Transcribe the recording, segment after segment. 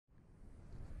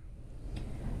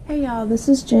Hey y'all, this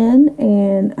is Jen,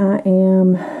 and I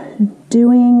am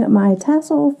doing my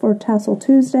tassel for Tassel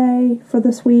Tuesday for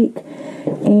this week,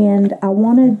 and I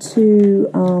wanted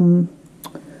to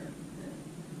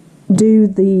do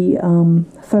the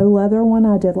faux leather one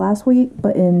I did last week,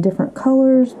 but in different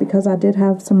colors because I did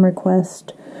have some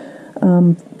requests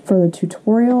for the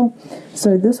tutorial.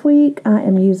 So this week I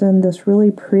am using this really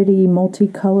pretty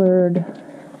multicolored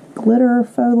glitter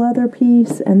faux leather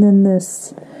piece, and then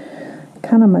this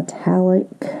kind of metallic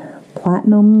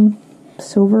platinum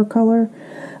silver color.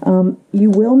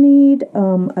 You will need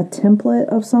a template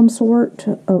of some sort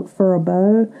for a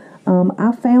bow.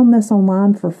 I found this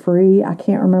online for free. I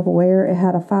can't remember where. It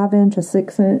had a 5-inch, a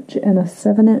 6-inch, and a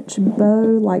 7-inch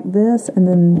bow like this, and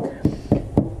then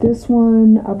this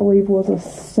one I believe was a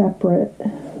separate,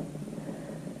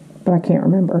 but I can't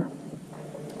remember.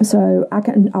 So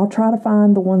I'll try to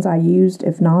find the ones I used.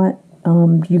 If not,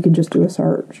 you can just do a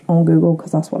search on Google,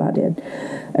 because that's what I did.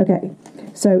 Okay,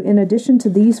 so in addition to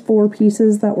these 4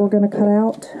 pieces that we're going to cut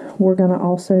out, we're going to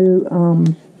also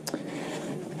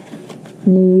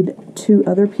need 2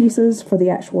 other pieces for the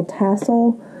actual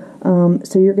tassel.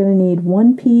 So you're going to need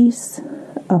one piece,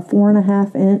 a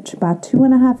 4.5 inch by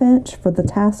 2.5 inch for the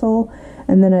tassel,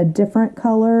 and then a different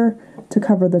color to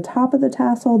cover the top of the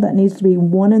tassel that needs to be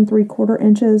 1 3/4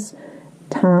 inches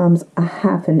times a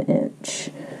 1/2 inch.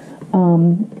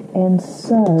 And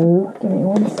so, give me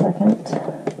 1 second.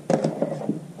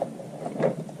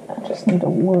 I just need to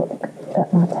look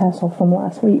at my tassel from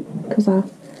last week because I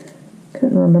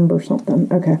couldn't remember something.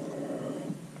 Okay.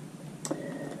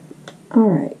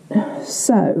 Alright,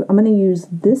 so I'm going to use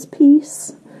this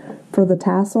piece for the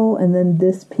tassel, and then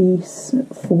this piece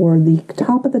for the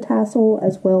top of the tassel,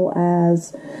 as well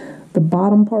as the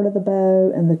bottom part of the bow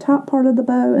and the top part of the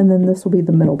bow, and then this will be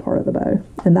the middle part of the bow,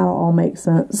 and that'll all make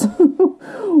sense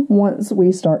once we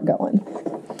start going.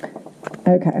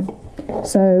 Okay,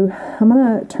 so I'm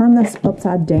gonna turn this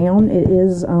upside down. It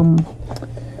is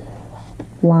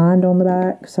lined on the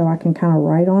back, so I can kind of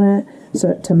write on it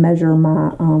so to measure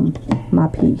my my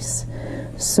piece.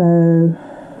 So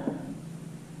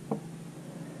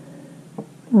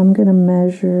I'm gonna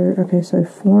measure, okay, so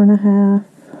 4.5,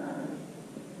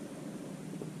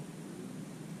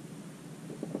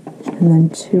 and then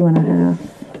 2.5.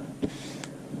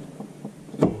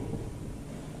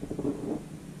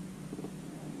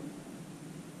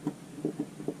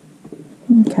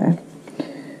 Okay,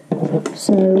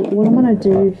 so what I'm going to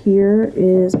do here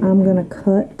is I'm going to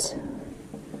cut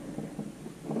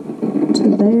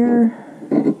to there,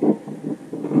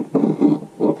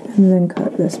 and then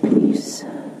cut this piece.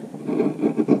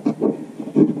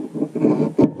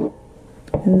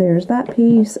 And there's that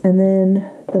piece, and then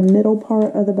the middle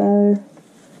part of the bow,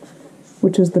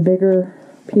 which is the bigger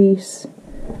piece,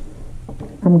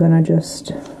 I'm gonna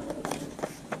just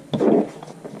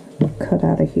cut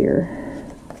out of here.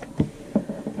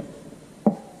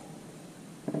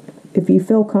 If you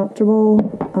feel comfortable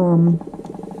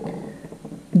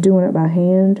doing it by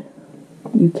hand,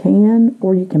 you can,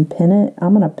 or you can pin it.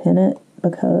 I'm gonna pin it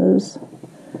because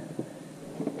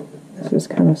this is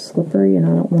kind of slippery and I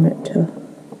don't want it to,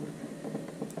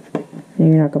 and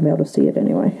you're not going to be able to see it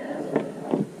anyway.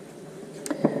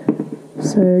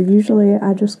 So usually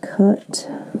I just cut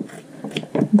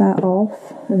that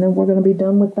off, and then we're going to be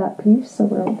done with that piece, so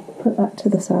we'll put that to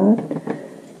the side,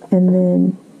 and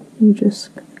then you just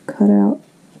cut out.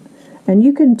 And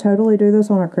you can totally do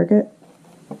this on a Cricut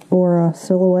or a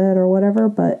Silhouette or whatever,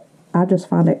 but I just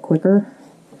find it quicker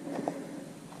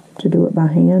to do it by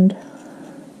hand,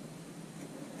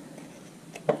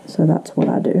 so that's what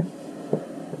I do.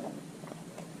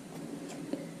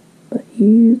 But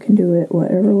you can do it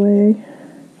whatever way.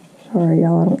 Sorry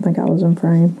y'all, I don't think I was in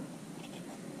frame.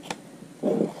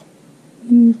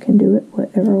 You can do it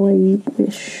whatever way you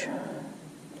wish.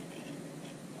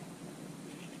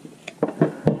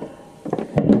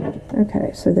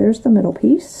 Okay, so there's the middle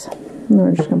piece. And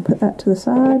we're just going to put that to the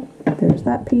side. There's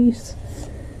that piece.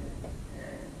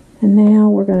 And now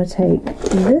we're going to take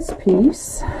this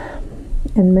piece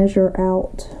and measure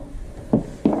out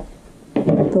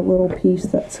the little piece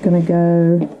that's going to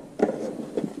go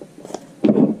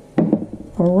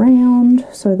around.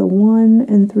 So the 1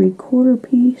 3/4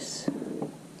 piece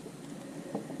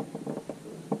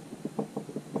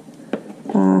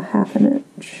by 1/2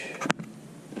 inch.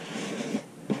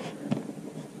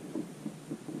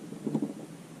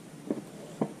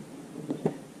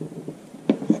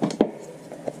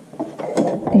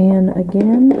 And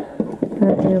again, I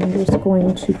am just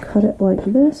going to cut it like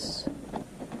this.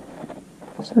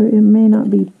 So it may not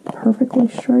be perfectly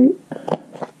straight.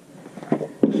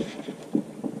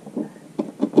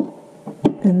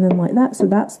 and then like that. So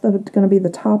that's going to be the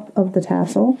top of the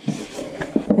tassel.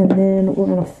 And then we're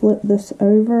going to flip this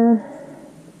over.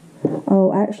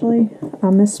 Oh, actually, I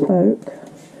misspoke.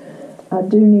 I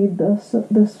do need this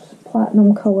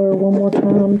platinum color one more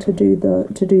time to do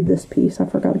this piece. I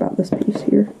forgot about this piece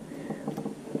here.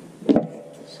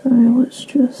 So let's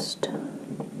just,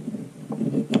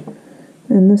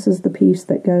 and this is the piece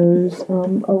that goes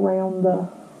around the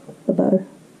bow.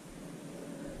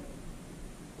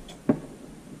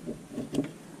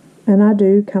 And I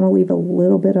do kind of leave a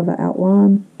little bit of an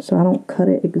outline, so I don't cut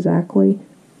it exactly.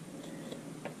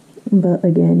 But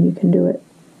again, you can do it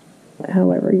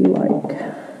however you like.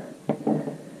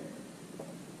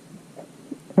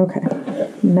 Okay,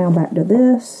 now back to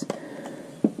this.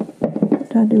 What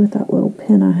did I do with that little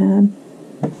pin I had?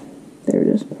 There it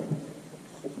is.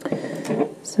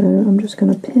 So I'm just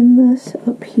going to pin this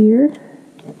up here.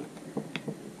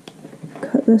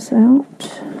 Cut this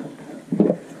out.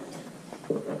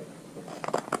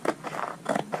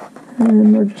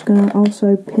 And we're just going to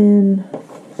also pin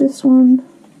this one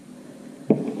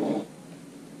and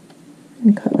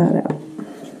cut that out.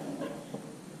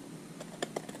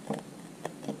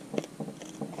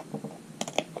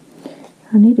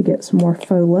 I need to get some more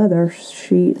faux leather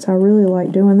sheets. I really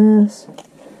like doing this,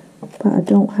 but I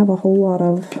don't have a whole lot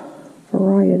of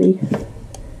variety.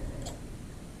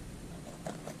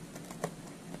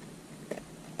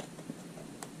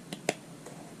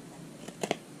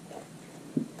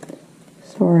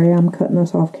 Sorry, I'm cutting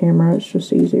this off camera. It's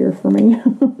just easier for me.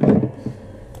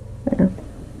 There.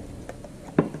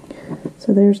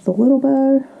 So there's the little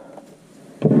bow.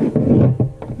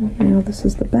 Now this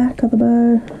is the back of the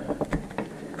bow.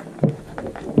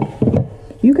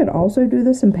 You could also do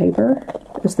this in paper.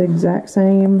 It's the exact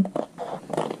same.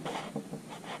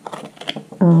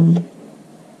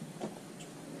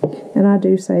 And I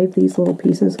do save these little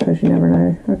pieces because you never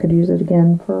know. I could use it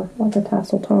again for like a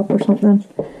tassel top or something.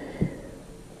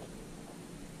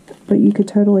 But you could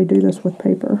totally do this with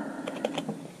paper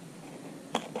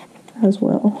as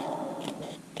well.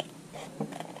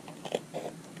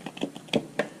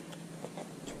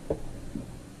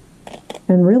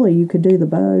 And really you could do the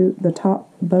bow, the top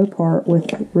bow part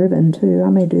with ribbon too. I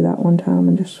may do that one time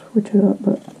and just switch it up,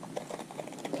 but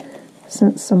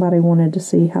since somebody wanted to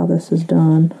see how this is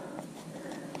done,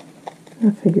 I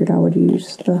figured I would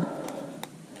use the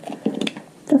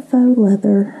faux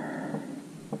leather.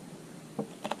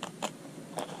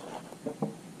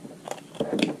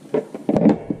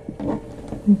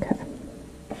 Okay.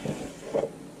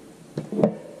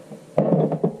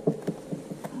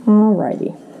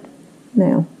 Alrighty.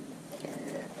 Now,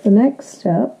 the next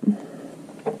step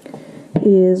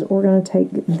is we're going to take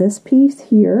this piece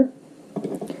here,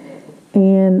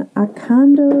 and I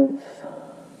kind of,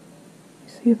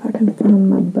 see if I can find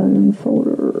my bone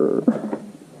folder.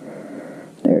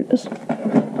 There it is.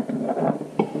 I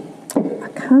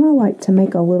kind of like to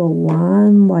make a little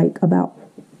line, like about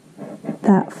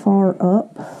that far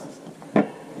up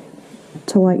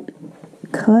to like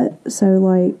cut, so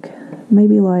like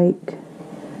maybe like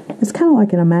it's kind of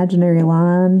like an imaginary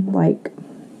line, like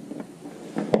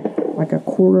a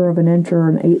 1/4 of an inch or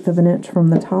an 1/8 of an inch from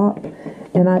the top.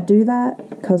 And I do that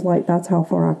because like that's how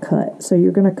far I cut. So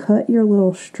you're going to cut your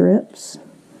little strips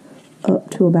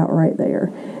up to about right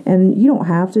there. And you don't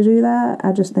have to do that.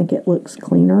 I just think it looks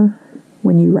cleaner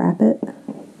when you wrap it.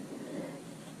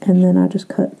 And then I just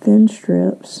cut thin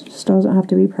strips. Just doesn't have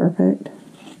to be perfect.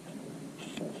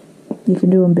 You can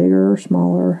do them bigger or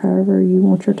smaller, however you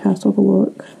want your tassel to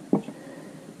look.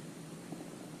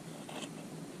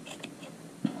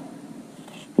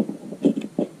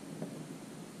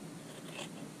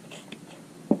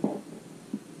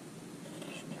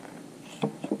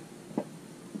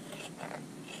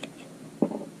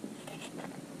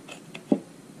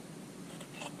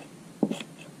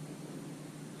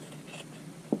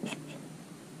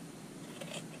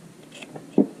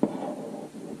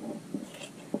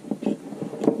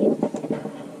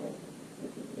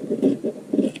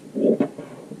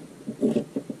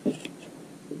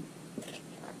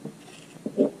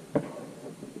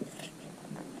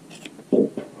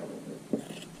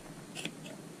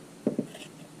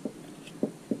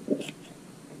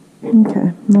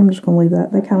 Okay, I'm just going to leave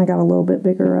that. They kind of got a little bit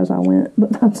bigger as I went,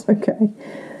 but that's okay.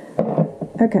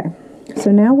 Okay,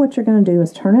 so now what you're going to do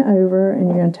is turn it over, and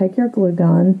you're going to take your glue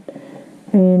gun,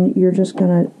 and you're just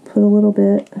going to put a little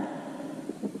bit.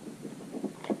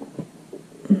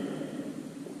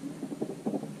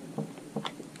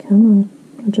 Come on.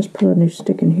 I just put a new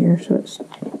stick in here, so it's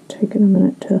taking a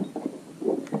minute to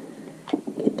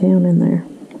get down in there.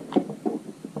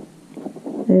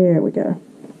 There we go.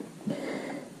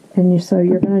 And so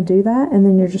you're going to do that, and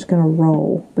then you're just going to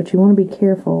roll. But you want to be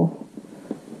careful.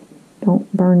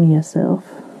 Don't burn yourself.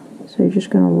 So you're just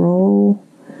going to roll.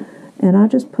 And I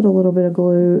just put a little bit of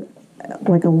glue,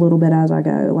 like a little bit as I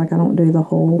go. Like I don't do the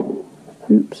whole,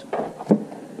 oops.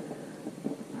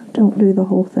 Don't do the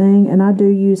whole thing. And I do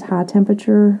use high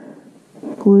temperature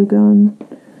glue gun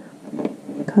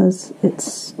because it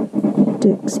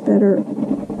sticks better.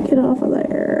 Get off of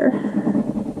there.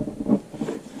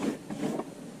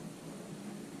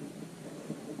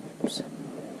 Oops.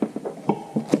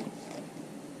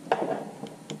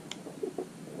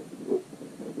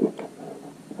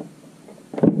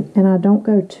 And I don't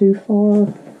go too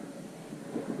far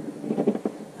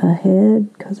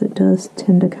ahead because it does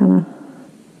tend to kind of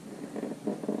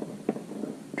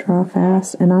dry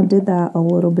fast. And I did that a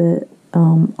little bit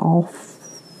off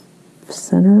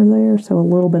center there, so a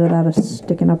little bit of that is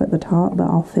sticking up at the top, but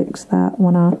I'll fix that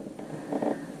when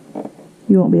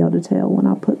you won't be able to tell when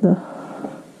I put the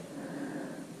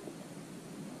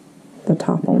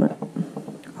top on it.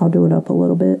 I'll do it up a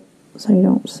little bit so you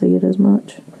don't see it as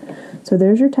much. So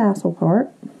there's your tassel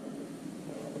part.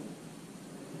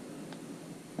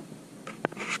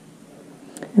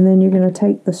 And then you're going to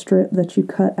take the strip that you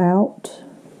cut out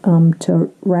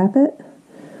to wrap it.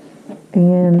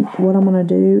 And what I'm going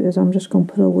to do is I'm just going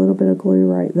to put a little bit of glue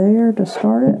right there to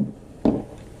start it.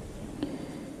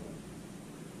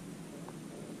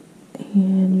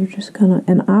 And you're just going to,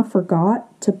 and I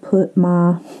forgot to put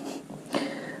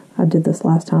I did this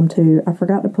last time too. I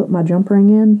forgot to put my jump ring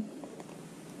in.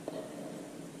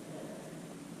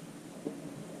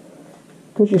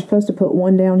 Because you're supposed to put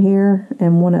one down here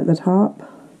and one at the top.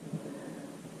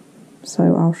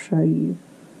 So I'll show you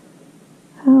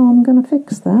how I'm going to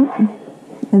fix that.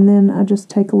 And then I just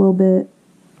take a little bit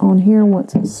on here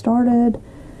once it's started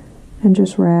and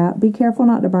just wrap. Be careful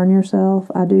not to burn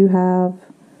yourself. I do have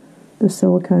the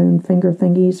silicone finger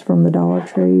thingies from the Dollar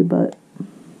Tree, but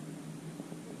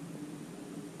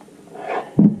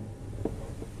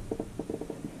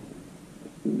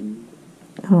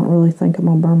I don't really think I'm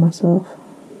going to burn myself.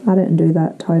 I didn't do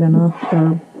that tight enough.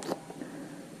 Or,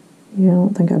 yeah, I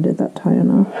don't think I did that tight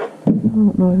enough. I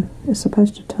don't know. It's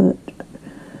supposed to touch.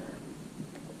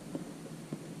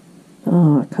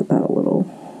 Oh, I cut that a little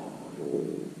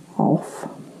off.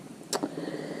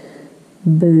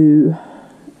 Boo.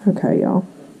 Okay, y'all.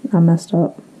 I messed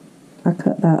up. I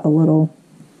cut that a little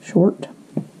short.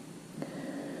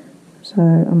 So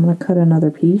I'm going to cut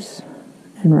another piece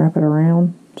and wrap it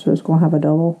around. So it's going to have a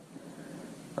double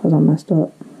because I messed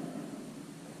up.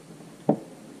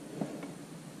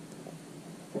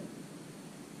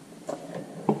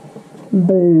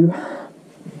 Boo.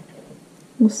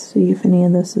 Let's see if any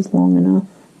of this is long enough.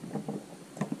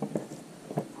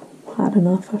 Wide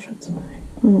enough, I should say.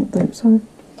 I don't think so.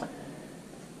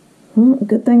 Well,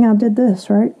 good thing I did this,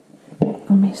 right?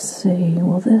 Let me see.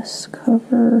 Will this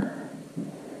cover?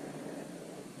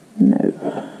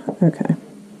 No. Okay.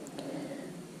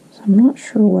 So I'm not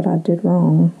sure what I did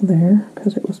wrong there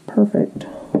because it was perfect.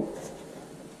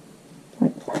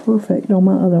 Like perfect on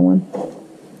my other one.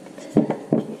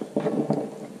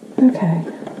 Okay,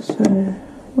 so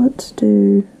let's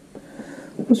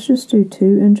just do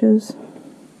 2 inches.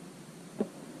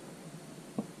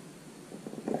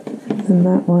 And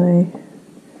that way,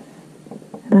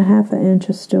 and a 1/2 inch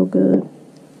is still good.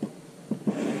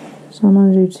 So I'm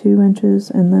going to do 2 inches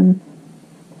and then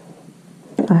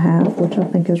a 1/2, which I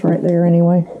think is right there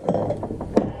anyway.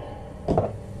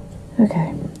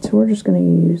 Okay, so we're just going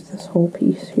to use this whole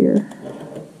piece here.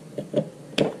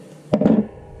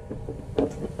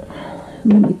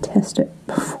 Let me test it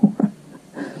before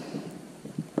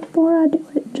I do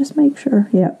it. Just make sure.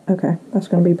 Yeah, okay. That's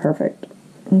going to be perfect.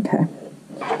 Okay.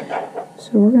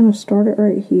 So we're going to start it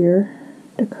right here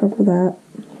to cover that.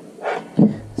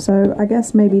 So I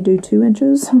guess maybe do 2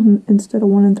 inches instead of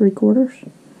 1 3/4.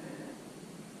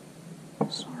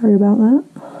 Sorry about that.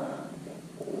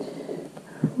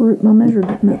 Wrote my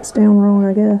measurements down wrong,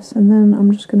 I guess. And then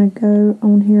I'm just going to go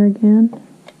on here again.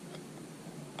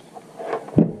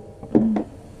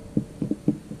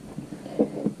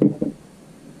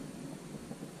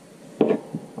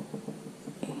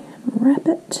 Wrap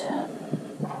it.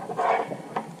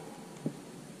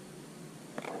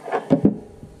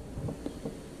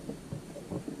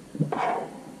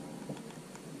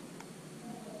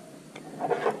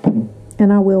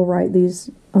 And I will write these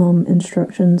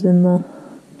instructions in the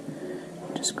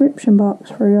description box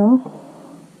for y'all.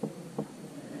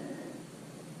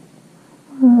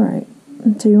 Alright,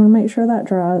 so you want to make sure that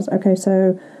dries. Okay,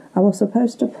 so I was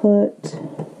supposed to put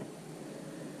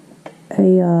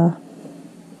a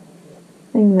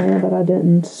thing there, but I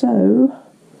didn't. So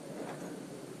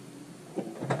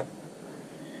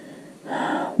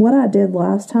what I did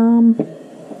last time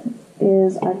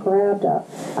is I grabbed a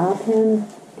eye pin.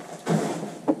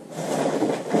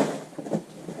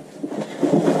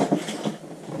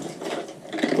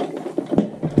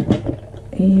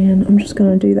 And I'm just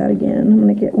going to do that again. I'm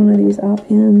going to get one of these eye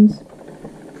pins.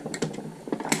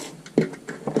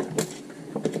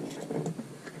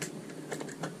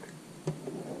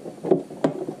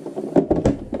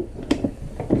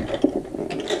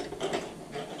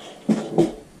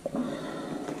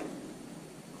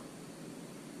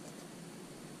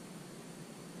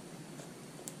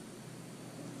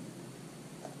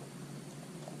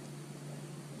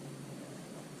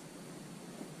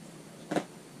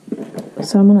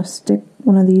 So I'm going to stick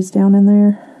one of these down in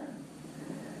there.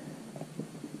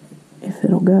 If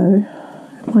it'll go.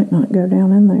 It might not go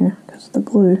down in there because of the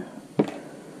glue.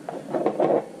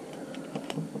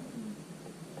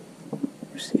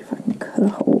 Let's see if I can cut a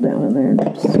hole down in there and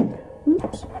just,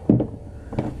 oops.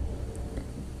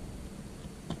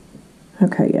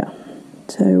 Okay, yeah.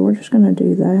 So we're just going to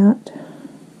do that.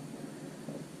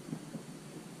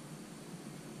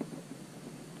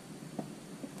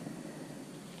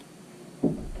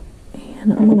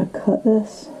 And I'm going to cut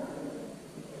this.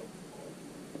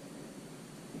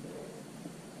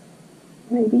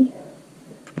 Maybe.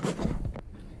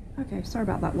 Okay, sorry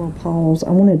about that little pause. I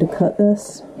wanted to cut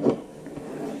this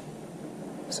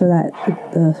so that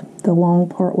the long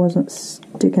part wasn't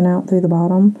sticking out through the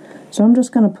bottom. So I'm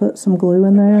just going to put some glue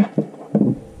in there.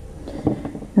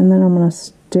 And then I'm going to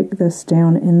stick this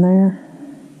down in there.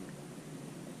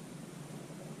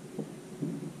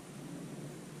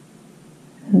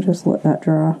 And just let that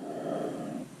dry.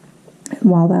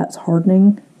 And while that's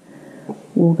hardening,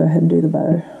 we'll go ahead and do the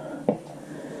bow.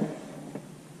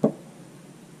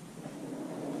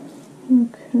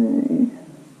 Okay.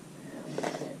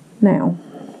 Now,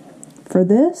 for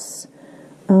this,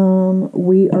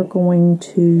 we are going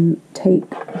to take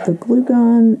the glue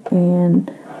gun, and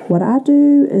what I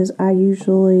do is I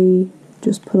usually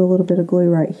just put a little bit of glue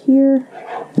right here,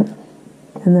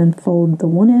 and then fold the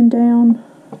one end down,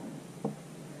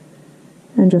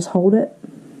 and just hold it.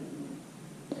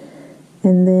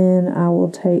 And then I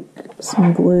will take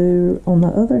some glue on the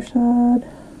other side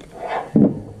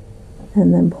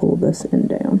and then pull this end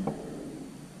down.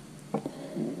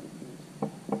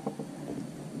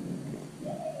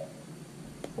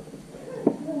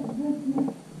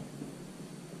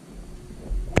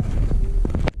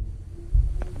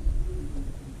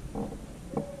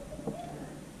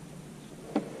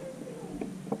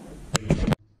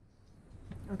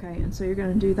 Okay, and so you're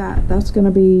going to do that. That's going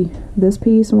to be this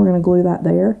piece, and we're going to glue that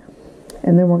there.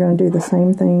 And then we're going to do the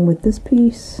same thing with this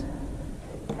piece.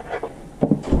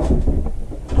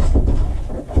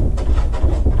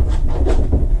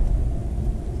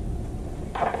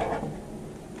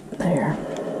 There.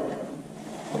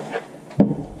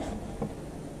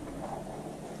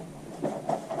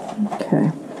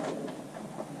 Okay.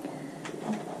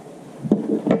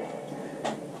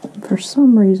 For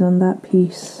some reason, that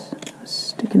piece is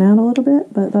sticking out a little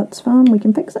bit, but that's fine. We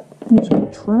can fix it. I'm just going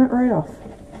to trim it right off.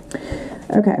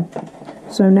 Okay,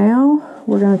 so now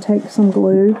we're going to take some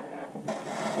glue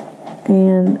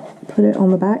and put it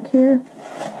on the back here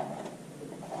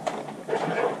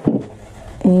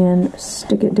and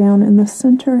stick it down in the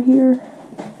center here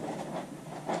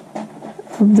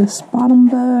of this bottom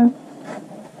bow.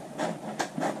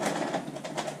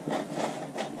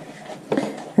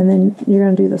 And then you're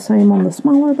going to do the same on the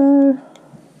smaller bow.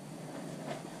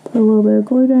 Put a little bit of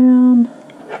glue down.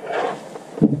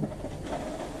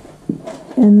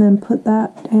 And then put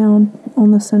that down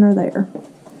on the center there.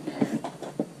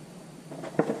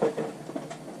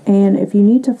 And if you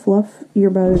need to fluff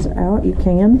your bows out, you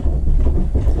can.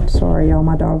 Sorry, y'all,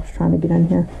 my dog's trying to get in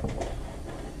here.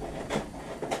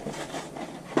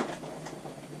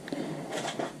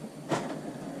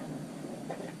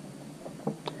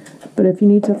 But if you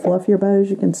need to fluff your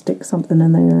bows, you can stick something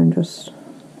in there and just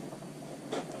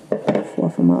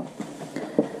fluff them up.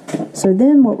 So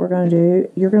then what we're going to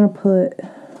do, you're going to put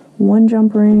one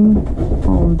jump ring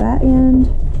on that end.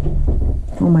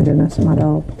 Oh my goodness, my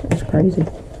dog is crazy.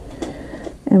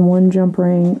 And one jump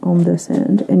ring on this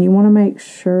end. And you want to make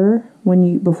sure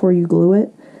before you glue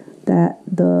it that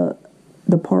the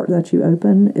part that you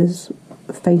open is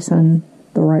facing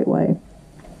the right way.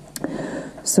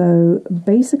 So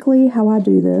basically how I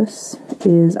do this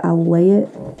is I lay it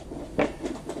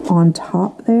on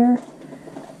top there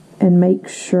and make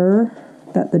sure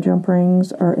that the jump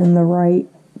rings are in the right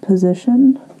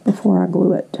position before I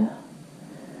glue it.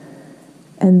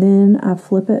 And then I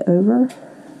flip it over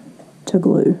to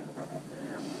glue.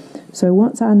 So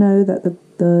once I know that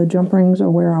the jump rings are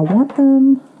where I want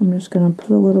them, I'm just going to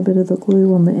put a little bit of the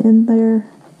glue on the end there.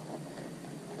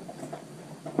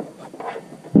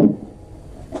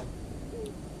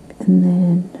 And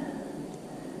then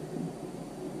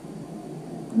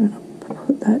I'm going to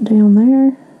put that down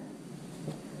there,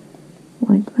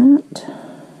 like that.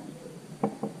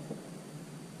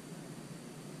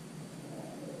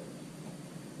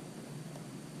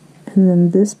 And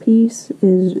then this piece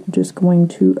is just going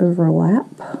to overlap.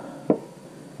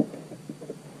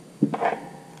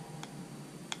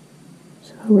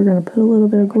 So we're going to put a little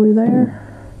bit of glue there.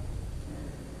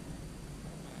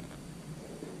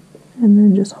 And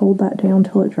then just hold that down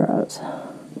till it dries.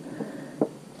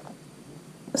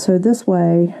 So this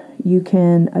way you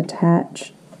can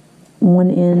attach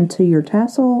one end to your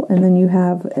tassel, and then you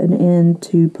have an end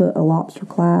to put a lobster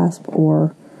clasp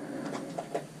or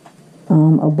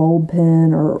a bulb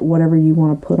pin or whatever you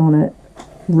want to put on it,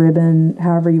 ribbon,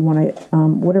 however you want it,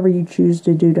 whatever you choose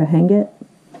to do to hang it.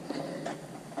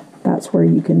 That's where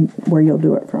you'll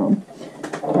do it from.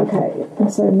 Okay,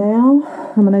 and so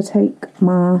now I'm going to take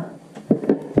my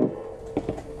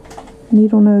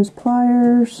needle nose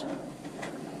pliers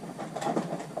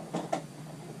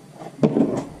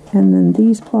and then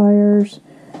these pliers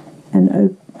and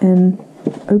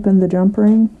open the jump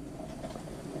ring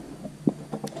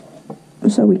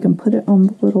so we can put it on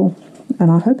the little,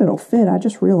 and I hope it'll fit. I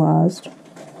just realized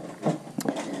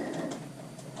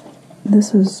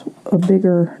this is a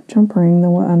bigger jump ring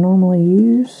than what I normally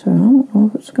use, so I don't know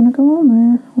if it's going to go on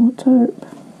there. Let's hope.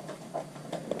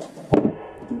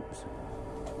 Oops.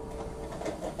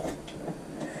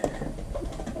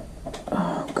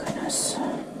 Oh, goodness.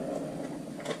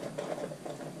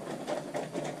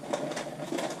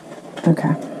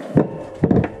 Okay.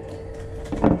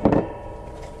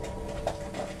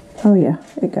 Oh yeah,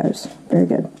 it goes. Very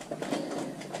good.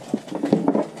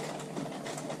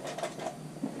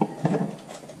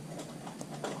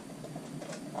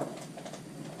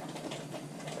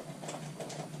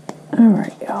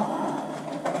 Alright, y'all.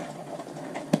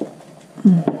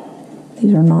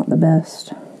 These are not the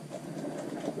best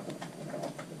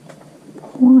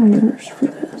pliers for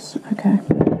this. Okay.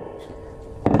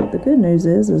 The good news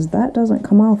is that doesn't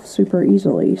come off super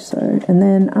easily. So, and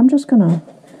then I'm just gonna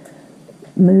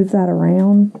move that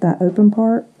around, that open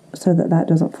part, so that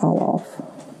doesn't fall off.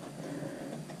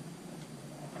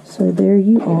 So there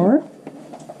you are.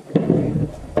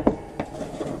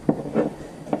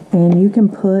 And you can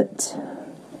put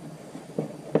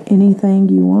anything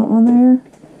you want on there.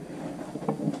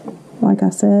 Like I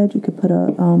said, you could put a,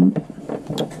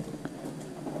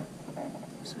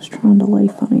 this is trying to lay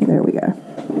funny, there we go.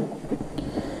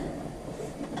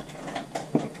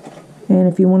 And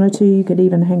if you wanted to, you could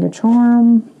even hang a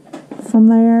charm from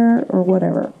there or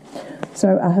whatever.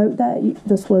 So I hope that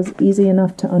this was easy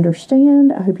enough to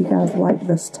understand. I hope you guys like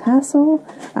this tassel.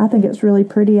 I think it's really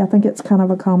pretty. I think it's kind of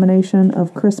a combination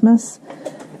of Christmas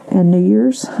and New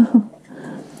Year's.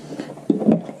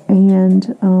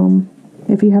 And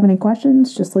if you have any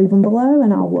questions, just leave them below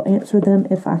and I will answer them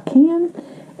if I can.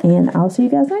 And I'll see you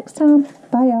guys next time.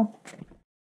 Bye, y'all.